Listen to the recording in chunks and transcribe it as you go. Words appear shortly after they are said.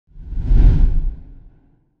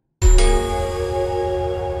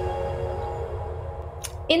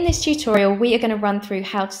In this tutorial, we are going to run through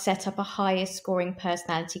how to set up a highest scoring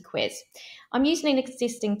personality quiz. I'm using an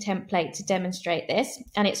existing template to demonstrate this,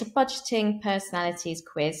 and it's a budgeting personalities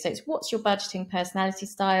quiz. So it's what's your budgeting personality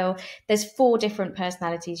style? There's 4 different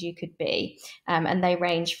personalities you could be, and they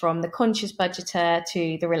range from the conscious budgeter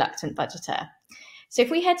to the reluctant budgeter. So if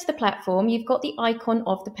we head to the platform, you've got the icon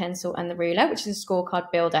of the pencil and the ruler, which is a scorecard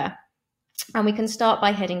builder. And we can start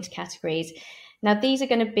by heading to categories. Now, these are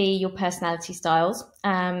going to be your personality styles.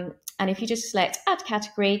 And if you just select add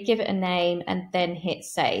category, give it a name, and then hit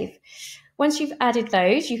save. Once you've added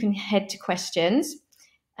those, you can head to questions.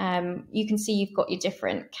 You can see you've got your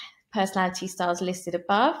different personality styles listed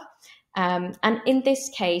above. And in this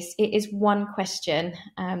case, it is one question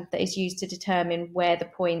that is used to determine where the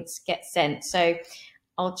points get sent. So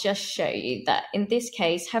I'll just show you that in this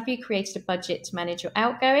case, have you created a budget to manage your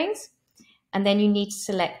outgoings? And then you need to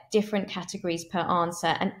select different categories per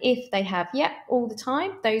answer. And if they have, yep, all the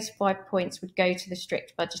time, those 5 points would go to the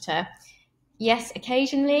strict budgeter. Yes,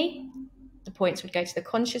 occasionally, the points would go to the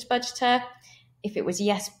conscious budgeter. If it was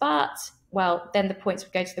yes, but, well, then the points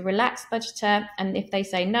would go to the relaxed budgeter. And if they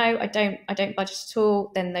say, no, I don't budget at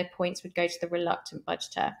all, then the points would go to the reluctant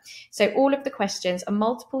budgeter. So all of the questions are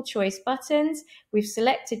multiple choice buttons. We've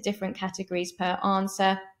selected different categories per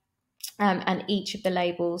answer. And each of the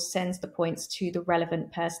labels sends the points to the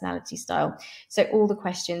relevant personality style. So all the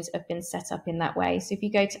questions have been set up in that way. So if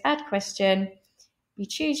you go to add question, you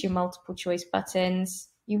choose your multiple choice buttons,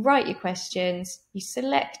 you write your questions, you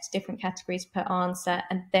select different categories per answer,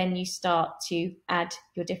 and then you start to add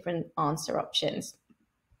your different answer options.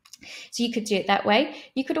 So you could do it that way.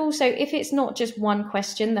 You could also, if it's not just one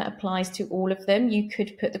question that applies to all of them, you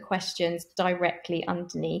could put the questions directly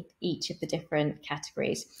underneath each of the different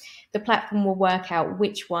categories. The platform will work out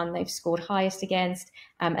which one they've scored highest against,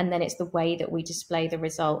 and then it's the way that we display the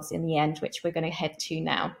results in the end, which we're going to head to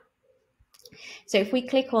now. So if we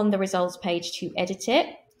click on the results page to edit it,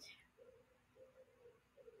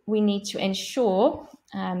 we need to ensure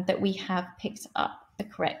that we have picked up the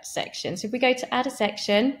correct section. So if we go to add a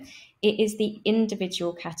section, it is the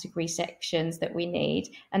individual category sections that we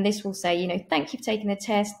need. And this will say, thank you for taking the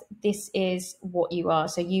test. This is what you are.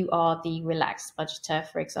 So you are the relaxed budgeter,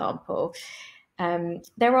 for example.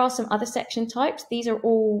 There are some other section types. These are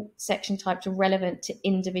all section types relevant to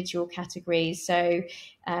individual categories. So,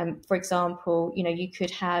 for example, you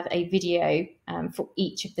could have a video for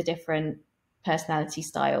each of the different personality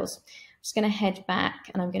styles. I'm just going to head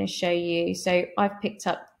back and I'm going to show you. So I've picked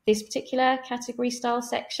up this particular category style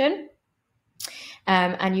section.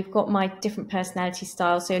 And you've got my different personality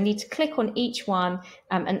styles. So you need to click on each one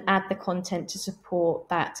and add the content to support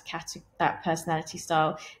that personality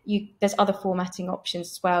style. There's other formatting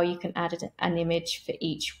options as well. You can add an image for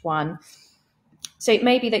each one. So it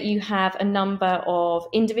may be that you have a number of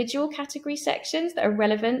individual category sections that are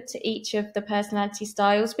relevant to each of the personality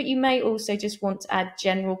styles, but you may also just want to add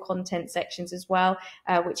general content sections as well,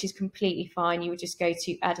 which is completely fine. You would just go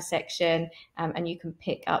to add a section and you can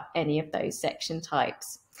pick up any of those section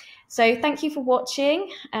types. So thank you for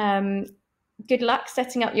watching. Good luck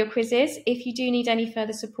setting up your quizzes. If you do need any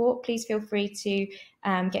further support, please feel free to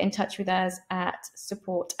get in touch with us at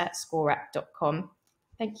support@scoreapp.com.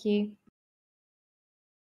 Thank you.